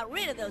that we got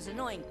rid of those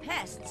annoying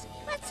pests,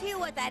 let's hear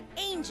what that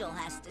angel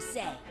has to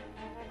say.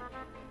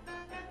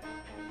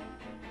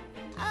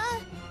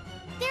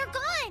 They're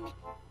gone!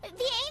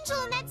 The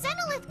angel and that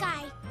Xenolith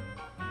guy!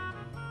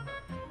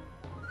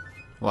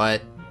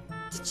 What?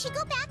 Did she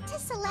go back to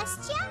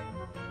Celestia?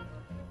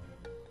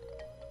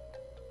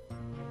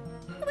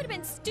 It would have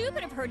been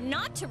stupid of her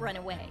not to run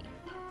away.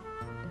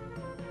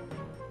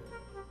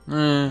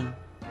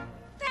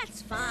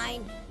 That's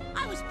fine.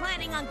 I was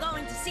planning on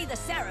going to see the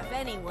Seraph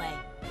anyway.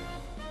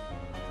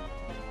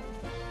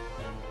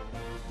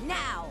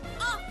 Now,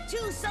 off to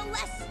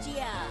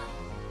Celestia!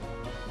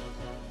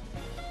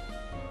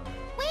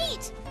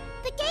 Wait!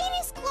 The gate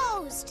is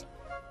closed!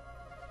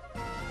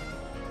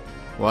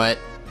 What?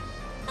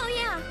 Oh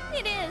yeah,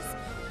 it is.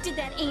 Did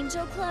that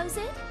angel close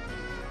it?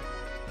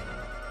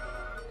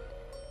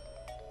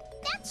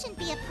 That shouldn't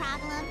be a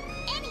problem.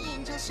 Any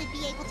angel should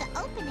be able to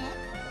open it.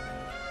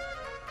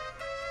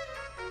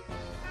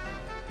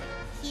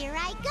 Here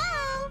I go!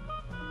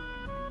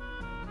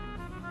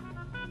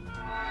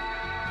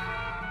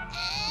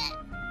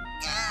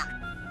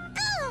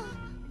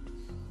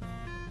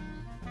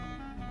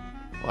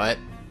 What?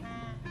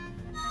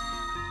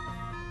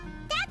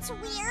 That's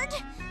weird!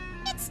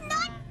 It's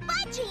not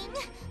budging!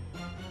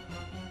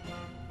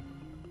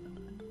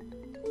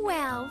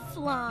 Well,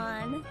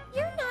 Flan,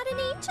 you're not an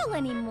angel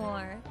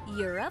anymore.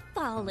 You're a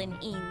fallen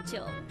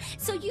angel.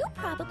 So you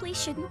probably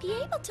shouldn't be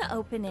able to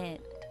open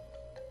it.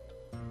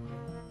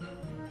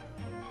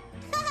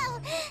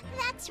 Oh,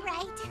 that's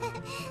right.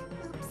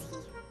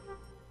 Oopsie.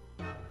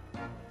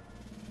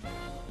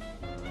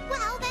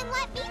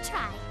 let me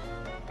try.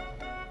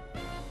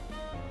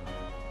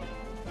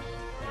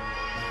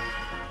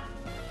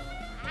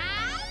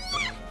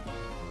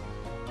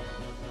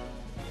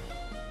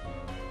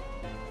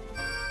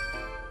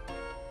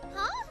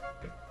 Huh?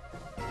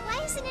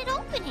 Why isn't it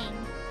opening?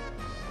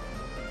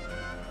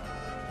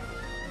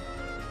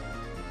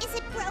 Is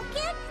it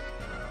broken?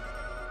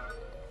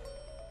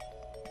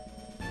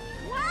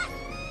 What?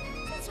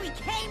 Since we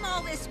came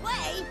all this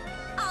way,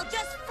 I'll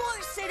just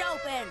force it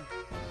open.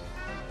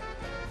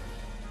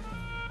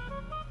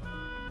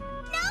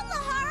 No,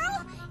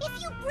 Laharl!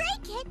 If you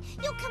break it,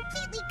 you'll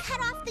completely cut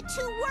off the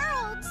two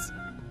worlds.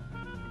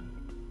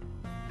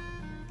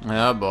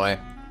 Oh boy.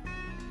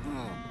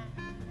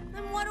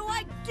 Then what do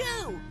I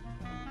do?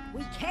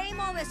 We came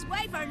all this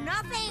way for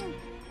nothing?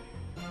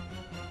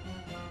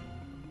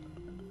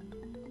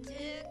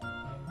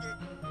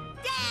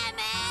 Damn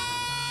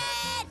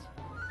it!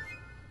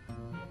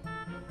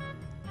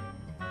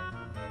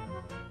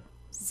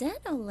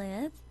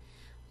 Xenolith?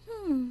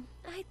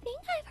 I think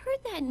I've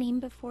heard that name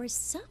before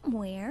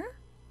somewhere.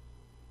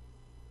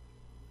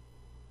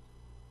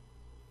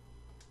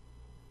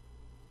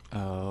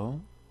 Oh.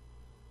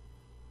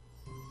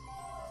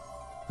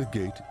 The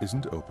gate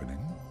isn't opening.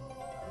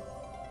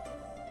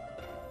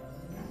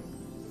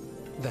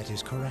 That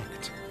is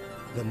correct.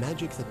 The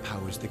magic that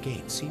powers the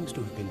gate seems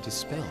to have been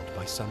dispelled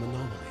by some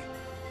anomaly.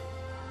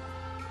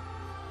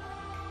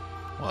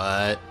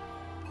 What?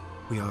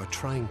 We are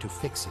trying to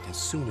fix it as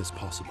soon as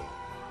possible.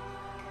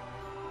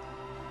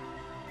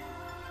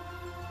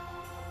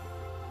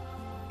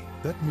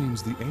 That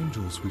means the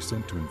angels we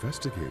sent to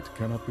investigate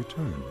cannot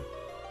return.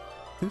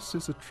 This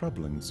is a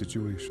troubling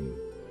situation.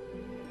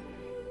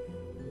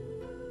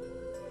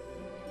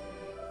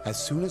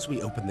 As soon as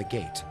we open the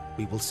gate,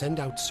 we will send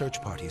out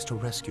search parties to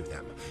rescue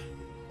them.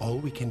 All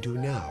we can do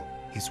now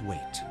is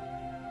wait.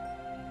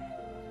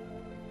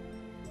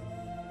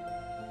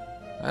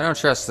 I don't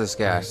trust this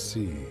guy. I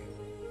see.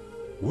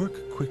 Work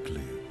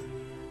quickly.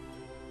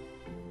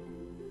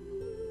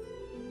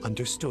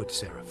 Understood,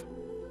 Seraph.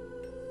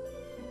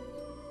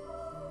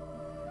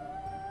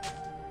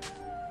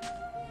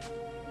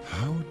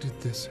 How did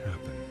this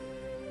happen?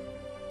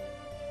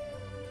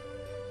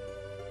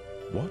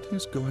 What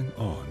is going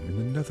on in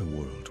the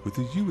Netherworld with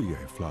the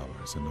Uea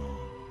flowers and all?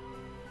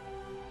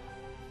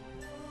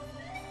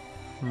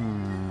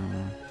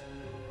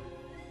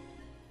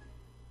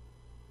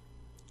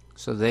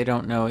 So they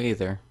don't know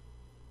either.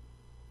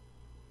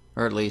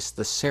 Or at least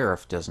the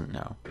Seraph doesn't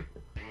know.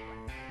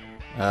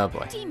 Oh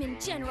boy. Demon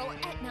General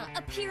Etna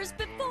appears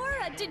before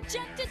a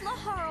dejected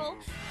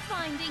Laharl,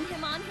 finding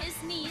him on his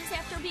knees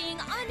after being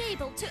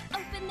unable to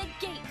open the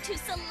gate to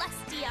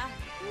Celestia.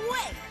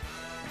 Wait!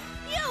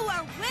 You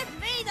were with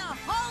me the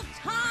whole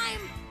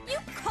time? You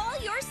call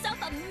yourself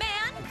a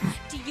man?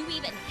 Do you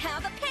even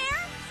have a pair?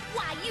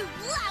 Why, you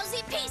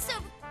lousy piece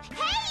of...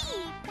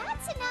 Hey!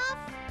 That's enough!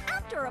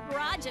 After a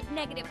barrage of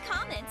negative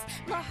comments,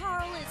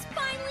 Laharl is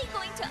finally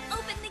going to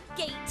open the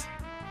gate.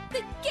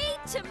 The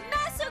gate to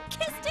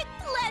masochistic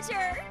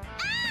pleasure!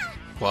 Ah!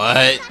 What?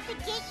 Is that the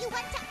gate you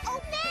want to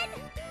open?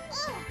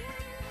 Ugh.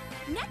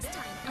 Next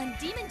time on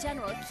Demon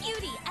General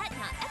Cutie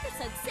Etna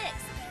Episode 6,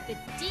 The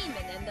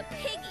Demon and the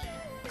Piggy.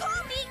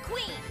 Call me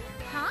Queen!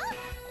 Huh?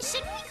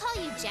 Shouldn't we call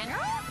you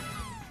General?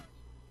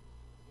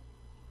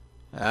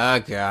 Oh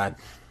god.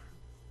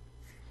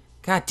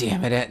 God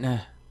damn it,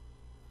 Etna.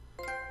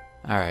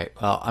 Alright,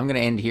 well, I'm going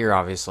to end here,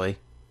 obviously.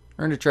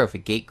 Earned a trophy,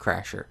 Gate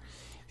Crasher.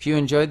 If you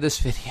enjoyed this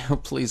video,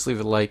 please leave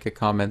a like, a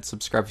comment,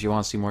 subscribe if you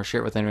want to see more,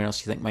 share it with anyone else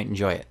you think might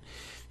enjoy it.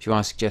 If you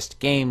want to suggest a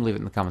game, leave it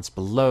in the comments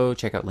below.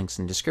 Check out links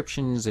in the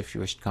descriptions. If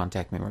you wish to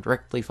contact me more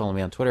directly, follow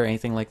me on Twitter,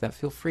 anything like that,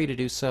 feel free to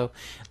do so.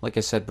 Like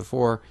I said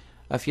before,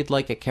 if you'd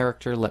like a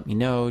character, let me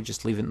know.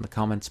 Just leave it in the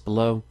comments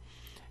below.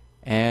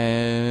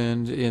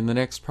 And in the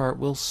next part,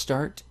 we'll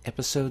start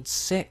episode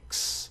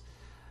 6.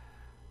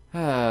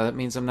 That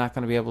means I'm not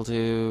going to be able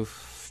to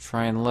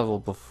try and level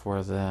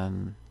before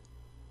then.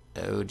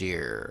 Oh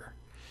dear.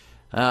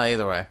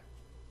 Either way,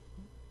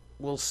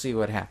 we'll see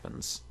what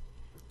happens.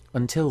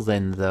 Until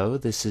then, though,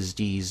 this is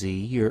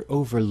DZ, your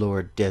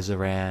Overlord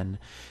Dezeran.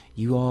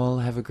 You all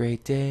have a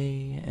great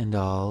day, and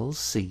I'll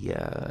see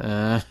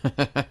ya.